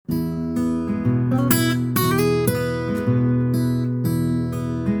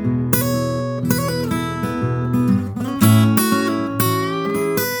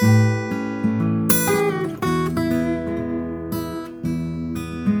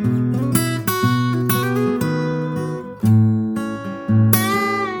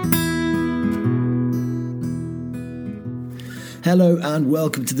Hello and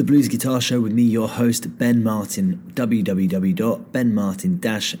welcome to the Blues Guitar Show with me, your host, Ben Martin,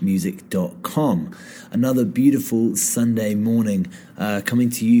 www.benmartin-music.com. Another beautiful Sunday morning coming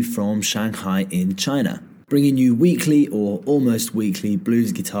to you from Shanghai in China, bringing you weekly or almost weekly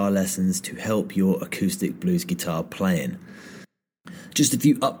blues guitar lessons to help your acoustic blues guitar playing. Just a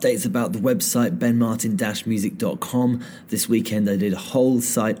few updates about the website, benmartin-music.com. This weekend I did a whole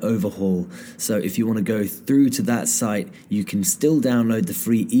site overhaul, so if you want to go through to that site, you can still download the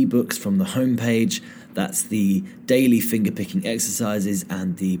free ebooks from the homepage. That's the daily finger-picking exercises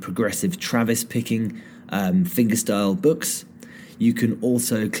and the progressive Travis picking fingerstyle books. You can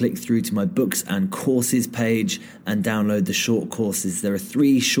also click through to my books and courses page and download the short courses. There are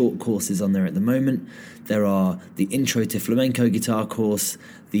 3 short courses on there at the moment. There are the Intro to Flamenco Guitar course,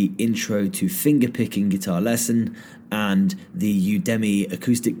 the Intro to Fingerpicking Guitar lesson, and the Udemy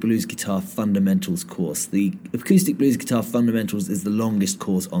Acoustic Blues Guitar Fundamentals course. The Acoustic Blues Guitar Fundamentals is the longest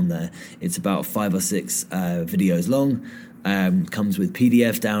course on there. It's about 5 or 6 videos long. Comes with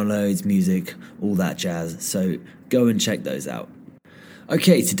PDF downloads, music, all that jazz. So go and check those out.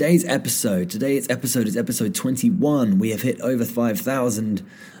 Okay, today's episode is episode 21. We have hit over 5,000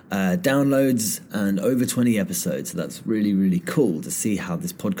 downloads and over 20 episodes. So that's really, really cool to see how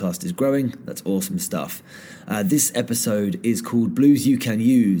this podcast is growing. That's awesome stuff. This episode is called Blues You Can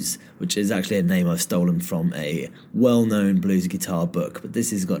Use, which is actually a name I've stolen from a well-known blues guitar book. But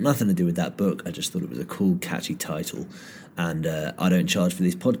this has got nothing to do with that book. I just thought it was a cool, catchy title. And I don't charge for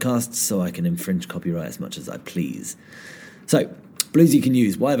these podcasts, so I can infringe copyright as much as I please. So, Blues You Can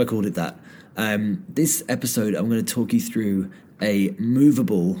Use. Why have I called it that? This episode, I'm going to talk you through a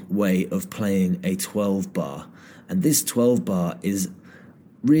movable way of playing a 12-bar. And this 12-bar is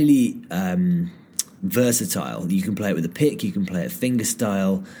really versatile. You can play it with a pick, you can play it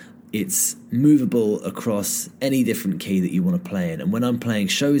fingerstyle. It's movable across any different key that you want to play in. And when I'm playing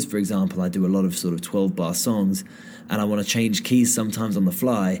shows, for example, I do a lot of sort of 12-bar songs, and I want to change keys sometimes on the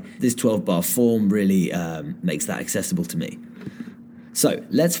fly. This 12-bar form really makes that accessible to me. So,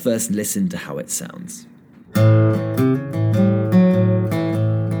 let's first listen to how it sounds.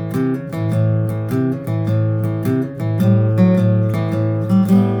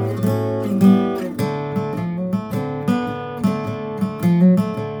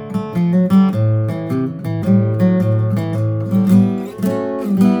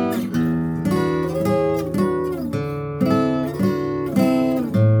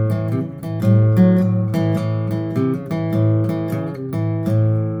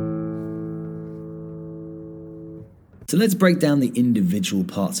 So let's break down the individual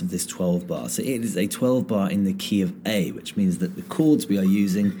parts of this 12-bar. So it is a 12-bar in the key of A, which means that the chords we are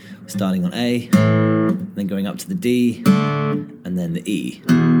using, starting on A, then going up to the D, and then the E.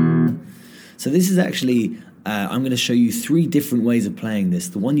 So this is actually, I'm going to show you 3 different ways of playing this.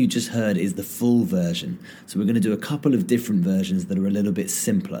 The one you just heard is the full version. So we're going to do a couple of different versions that are a little bit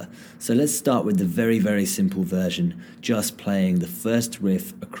simpler. So let's start with the very, very simple version, just playing the first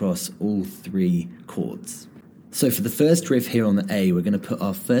riff across all 3 chords. So for the first riff here on the A, we're going to put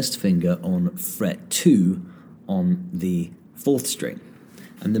our first finger on fret 2 on the 4th string.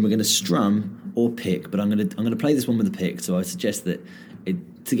 And then we're going to strum or pick, but I'm going to play this one with a pick, so I suggest that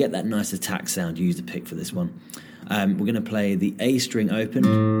to get that nice attack sound, you use a pick for this one. We're going to play the A string open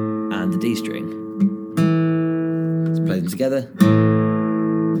and the D string. Let's play them together.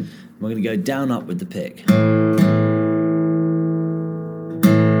 We're going to go down up with the pick.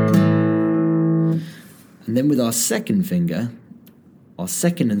 And then with our second finger, our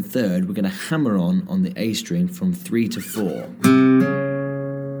second and third, we're going to hammer on the A string from 3 to 4.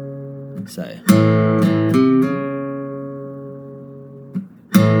 So.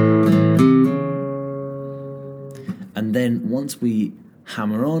 And then once we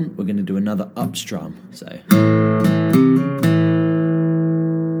hammer on, we're going to do another up strum. So.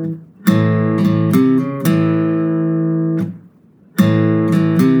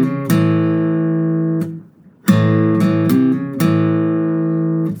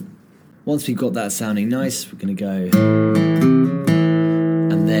 Once we've got that sounding nice, we're going to go,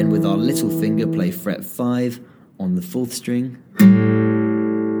 and then with our little finger play fret 5 on the 4th string,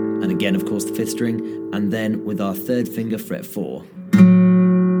 and again of course the 5th string, and then with our 3rd finger fret 4,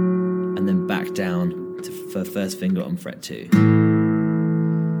 and then back down for first finger on fret 2.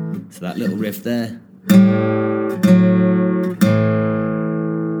 So that little riff there,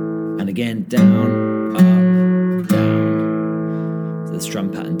 and again down, up, down. So the strum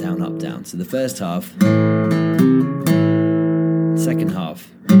pattern down, up, down. So the first half, second half,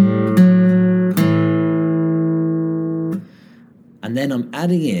 and then I'm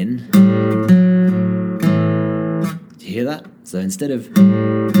adding in, do you hear that? So instead of,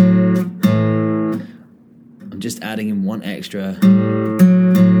 I'm just adding in one extra on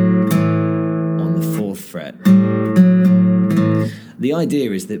the 4th fret. The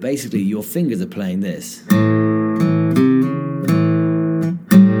idea is that basically your fingers are playing this,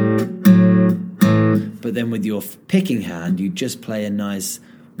 but then with your picking hand you just play a nice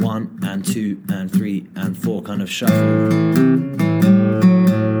 1 and 2 and 3 and 4 kind of shuffle.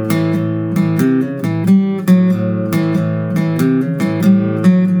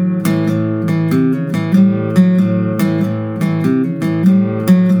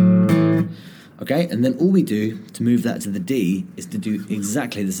 Okay, and then all we do to move that to the D is to do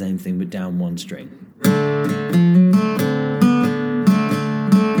exactly the same thing but down one string.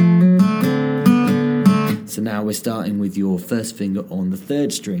 So now we're starting with your first finger on the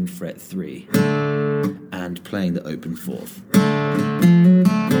 3rd string, fret 3, and playing the open 4th.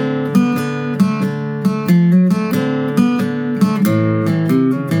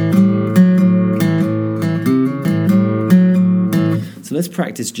 So let's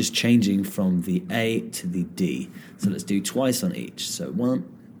practice just changing from the A to the D. So let's do twice on each. So 1,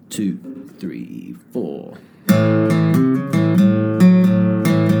 2, 3, 4.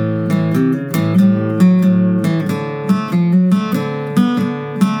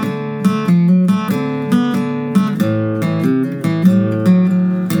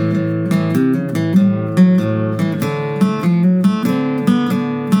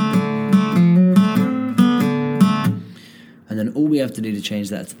 All we have to do to change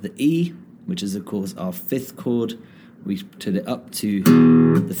that to the E, which is of course our 5th chord, we put it up to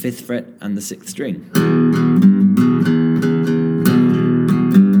the 5th fret and the 6th string.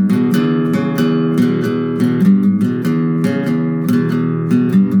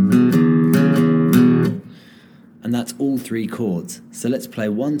 And that's all 3 chords. So let's play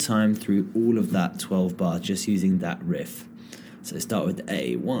one time through all of that 12 bar just using that riff. So start with the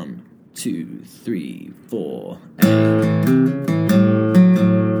A, 1, 2, 3, 4, A.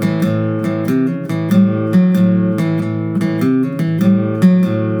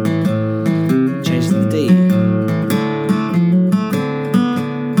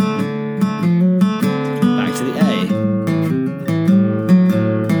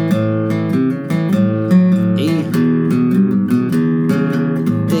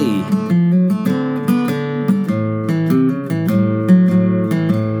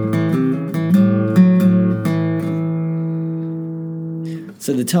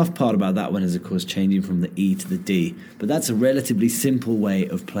 So the tough part about that one is, of course, changing from the E to the D, but that's a relatively simple way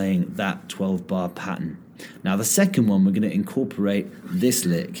of playing that 12-bar pattern. Now the second one, we're going to incorporate this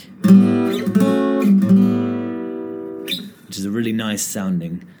lick, which is a really nice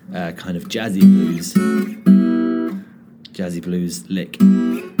sounding kind of jazzy blues lick.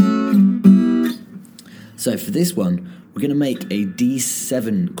 So for this one, we're going to make a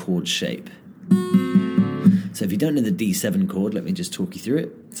D7 chord shape. So if you don't know the D7 chord, let me just talk you through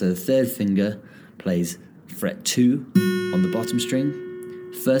it. So the 3rd finger plays fret 2 on the bottom string,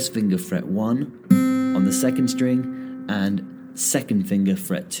 1st finger fret 1 on the 2nd string, and 2nd finger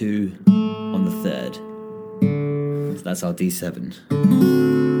fret 2 on the 3rd. So that's our D7.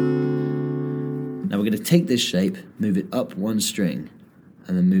 Now we're going to take this shape, move it up one string,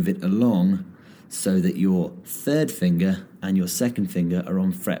 and then move it along so that your 3rd finger and your 2nd finger are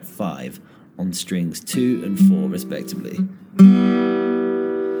on fret 5 on strings 2 and 4 respectively.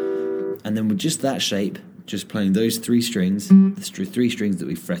 And then with just that shape, just playing those 3 strings, the 3 strings that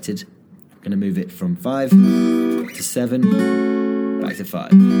we fretted, we're going to move it from 5 to 7, back to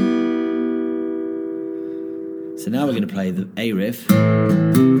 5. So now we're going to play the A riff,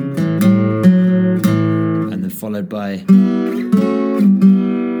 and then followed by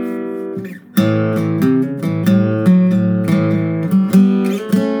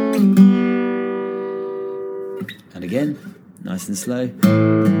and again, nice and slow.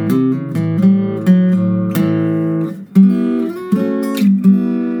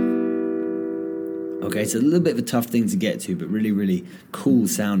 Okay, so a little bit of a tough thing to get to, but really, really cool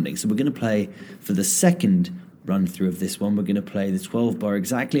sounding. So we're going to play, for the second run through of this one, we're going to play the 12 bar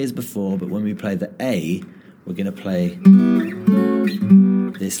exactly as before, but when we play the A, we're going to play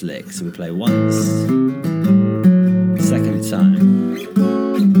this lick. So we play once, second time,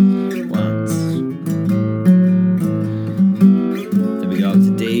 once, then we go up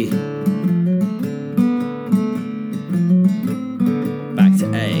to D, back to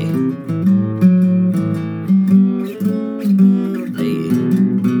A,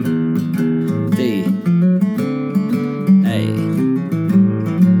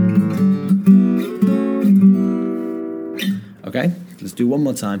 Okay, let's do one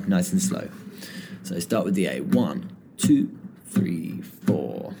more time, nice and slow. So start with the A. 1, 2, 3,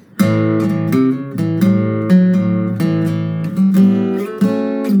 4.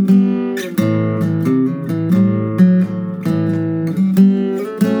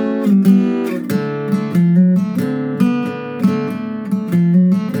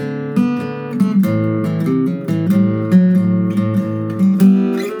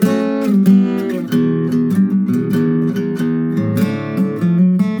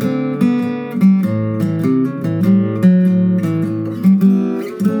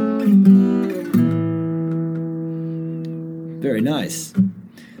 Very nice.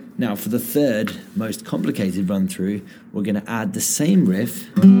 Now for the third most complicated run through, we're going to add the same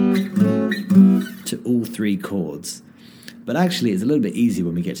riff to all 3 chords. But actually it's a little bit easier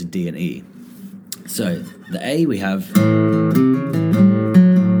when we get to D and E. So the A we have,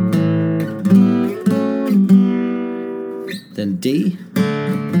 then D,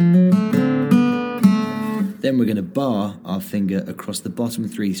 then we're going to bar our finger across the bottom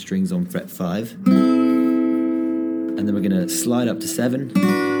 3 strings on fret 5, and then we're going to slide up to 7,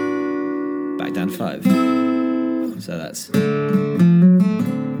 back down to 5. So that's...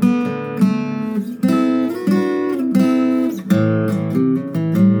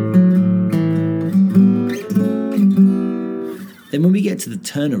 Then when we get to the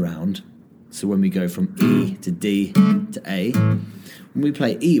turnaround, so when we go from E to D to A, when we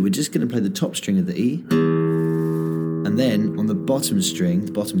play E, we're just going to play the top string of the E, and then on the bottom string,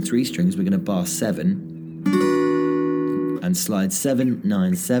 the bottom 3 strings, we're going to bar 7, and slide 7,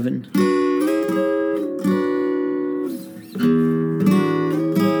 9, 7.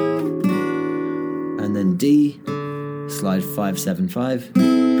 And then D, slide 5, 7, 5.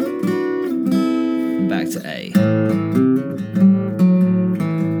 And back to A.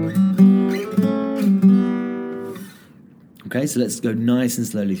 Okay, so let's go nice and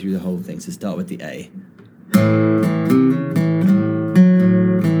slowly through the whole thing. So start with the A.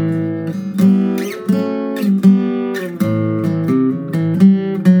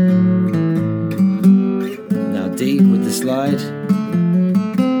 Slide,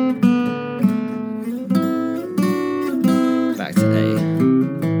 back to A,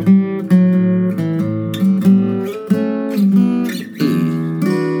 E,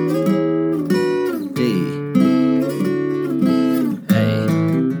 D, A.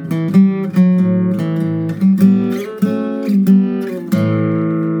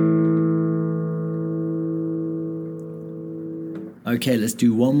 Okay, let's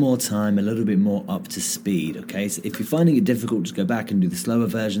do one more time, a little bit more up to speed, okay? So if you're finding it difficult, just go back and do the slower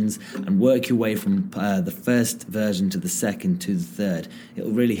versions and work your way from the first version to the second to the third.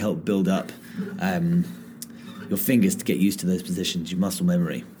 It'll really help build up your fingers to get used to those positions, your muscle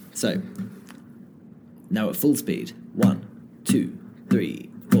memory. So, now at full speed. 1, 2, 3,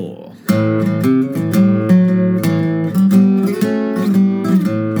 4.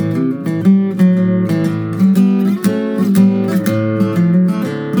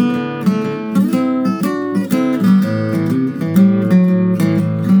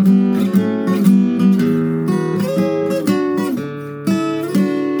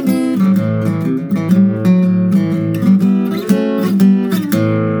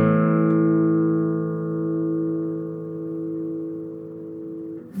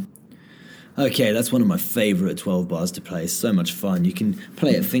 Okay, that's one of my favourite 12 bars to play. So much fun. You can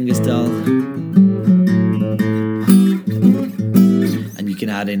play it fingerstyle, and you can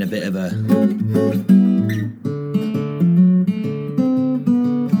add in a bit of a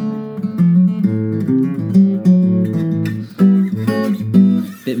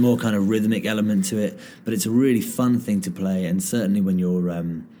bit more kind of rhythmic element to it, but it's a really fun thing to play, and certainly when you're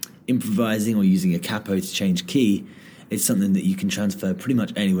improvising or using a capo to change key, it's something that you can transfer pretty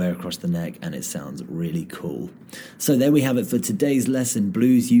much anywhere across the neck, and it sounds really cool. So there we have it for today's lesson,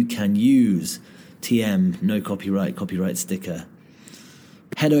 Blues You Can Use. TM, no copyright sticker.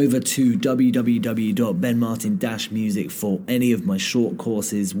 Head over to www.benmartin-music for any of my short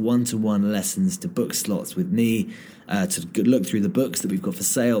courses, one-to-one lessons to book slots with me, to look through the books that we've got for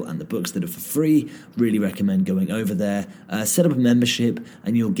sale and the books that are for free. Really recommend going over there. Set up a membership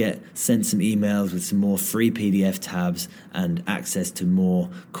and you'll get sent some emails with some more free PDF tabs and access to more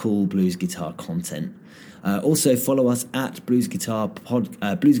cool blues guitar content. Also follow us at Blues Guitar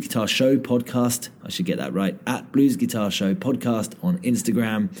Show Podcast. I should get that right. At Blues Guitar Show Podcast on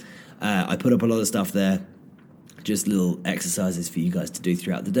Instagram. I put up a lot of stuff there. Just little exercises for you guys to do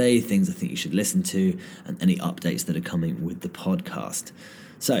throughout the day, things I think you should listen to, and any updates that are coming with the podcast.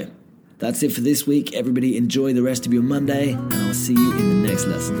 So, that's it for this week. Everybody enjoy the rest of your Monday, and I'll see you in the next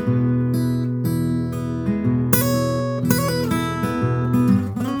lesson.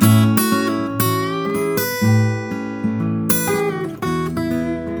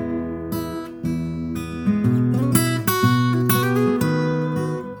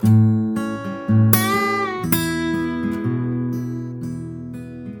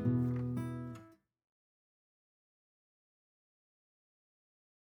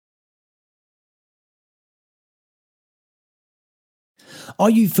 Are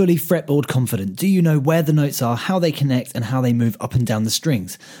you fully fretboard confident? Do you know where the notes are, how they connect, and how they move up and down the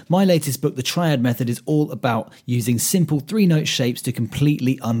strings? My latest book, The Triad Method, is all about using simple 3-note shapes to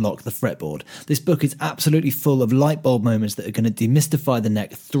completely unlock the fretboard. This book is absolutely full of light bulb moments that are going to demystify the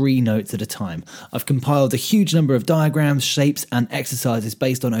neck 3 notes at a time. I've compiled a huge number of diagrams, shapes, and exercises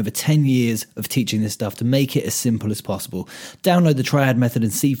based on over 10 years of teaching this stuff to make it as simple as possible. Download The Triad Method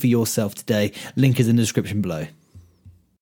and see for yourself today. Link is in the description below.